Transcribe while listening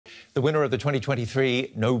The winner of the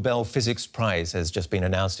 2023 Nobel Physics Prize has just been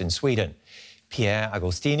announced in Sweden. Pierre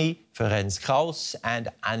Agostini, Ferenc Krausz and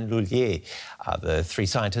Anne Lullier are the three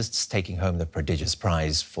scientists taking home the prodigious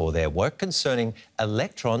prize for their work concerning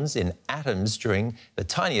electrons in atoms during the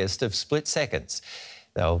tiniest of split seconds.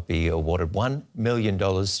 They'll be awarded $1 million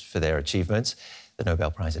for their achievements. The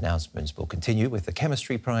Nobel Prize announcements will continue with the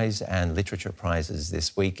Chemistry Prize and Literature Prizes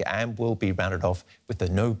this week and will be rounded off with the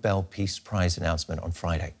Nobel Peace Prize announcement on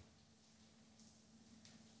Friday.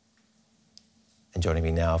 And joining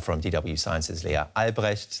me now from DW Science's Leah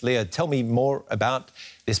Albrecht. Leah, tell me more about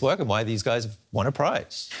this work and why these guys have won a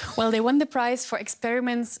prize. Well, they won the prize for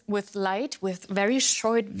experiments with light, with very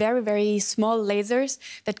short, very small lasers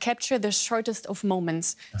that capture the shortest of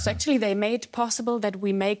moments. So actually, they made possible that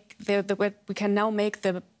we make we can now make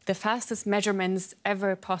the fastest measurements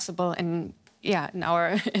ever possible in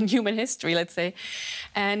human history, let's say,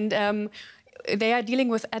 and. They are dealing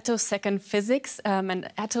with attosecond physics, and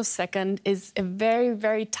attosecond is a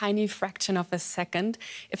very tiny fraction of a second.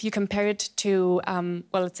 If you compare it to,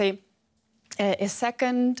 well, let's say, a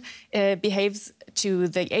second behaves to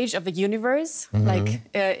the age of the universe. Like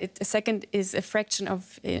a second is a fraction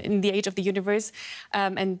of in the age of the universe,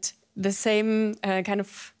 and the same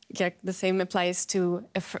the same applies to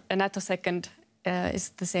an attosecond. Is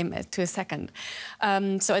the same to a second.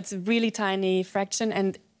 So it's a really tiny fraction,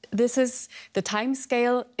 and this is the time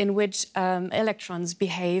scale in which electrons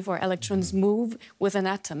behave or electrons move within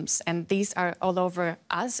atoms. And these are all over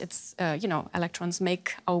us. It's, electrons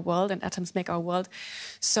make our world and atoms make our world.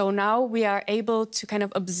 So now we are able to kind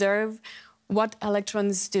of observe what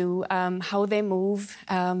electrons do, how they move.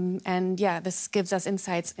 And yeah, this gives us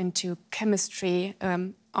insights into chemistry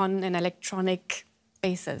on an electronic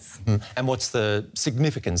basis. And what's the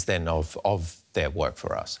significance then of their work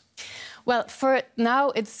for us? Well, for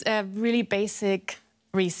now, it's really basic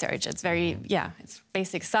research. It's very, it's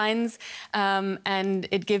basic science, and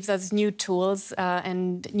it gives us new tools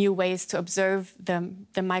and new ways to observe the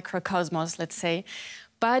microcosmos, let's say.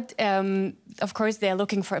 But, of course, they're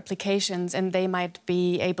looking for applications, and they might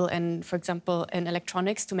be able, for example, in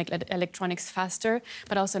electronics, to make electronics faster,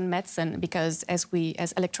 but also in medicine, because as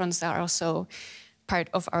electrons are also part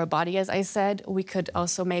of our body, as I said, we could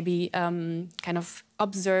also maybe kind of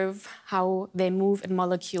observe how they move in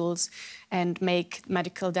molecules and make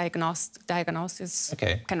medical diagnosis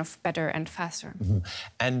kind of better and faster.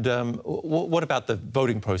 And what about the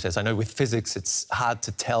voting process? I know with physics it's hard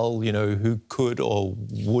to tell, who could or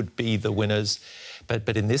would be the winners.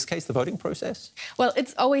 But in this case, the voting process? Well,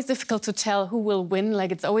 it's always difficult to tell who will win.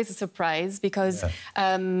 Like, it's always a surprise because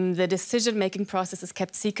the decision-making process is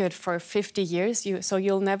kept secret for 50 years. So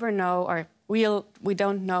you'll never know, or we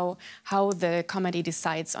don't know how the committee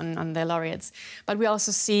decides on the laureates. But we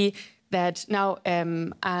also see that now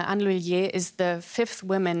Anne Lullier is the 5th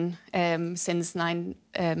woman since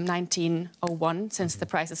 1901, since the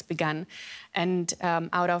prizes began, and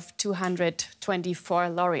out of 224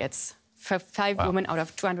 laureates. For 5 women out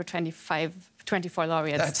of 24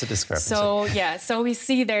 laureates. That's a discrepancy. So, so we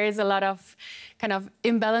see there is a lot of kind of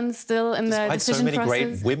imbalance still in the decision process. So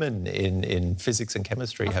many great women in physics and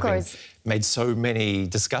chemistry having made so many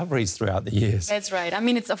discoveries throughout the years. That's right. I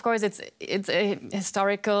mean, it's a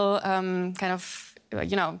historical kind of,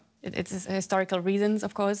 it's historical reasons,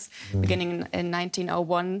 of course, beginning in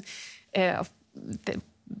 1901.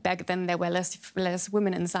 Back then, there were less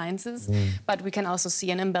women in sciences, but we can also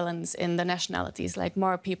see an imbalance in the nationalities. Like,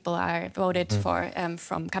 more people are voted for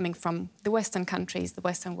coming from the Western countries, the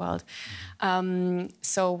Western world.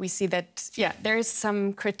 So we see that, there is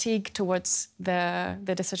some critique towards the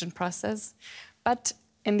decision process, but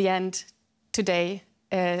in the end, today,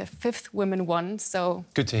 5th woman won. So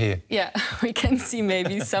good to hear. Yeah, we can see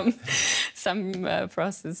maybe some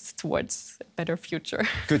process towards a better future.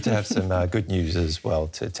 Good to have some good news as well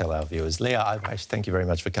to tell our viewers. Leah Albrecht, thank you very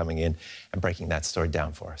much for coming in and breaking that story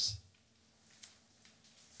down for us.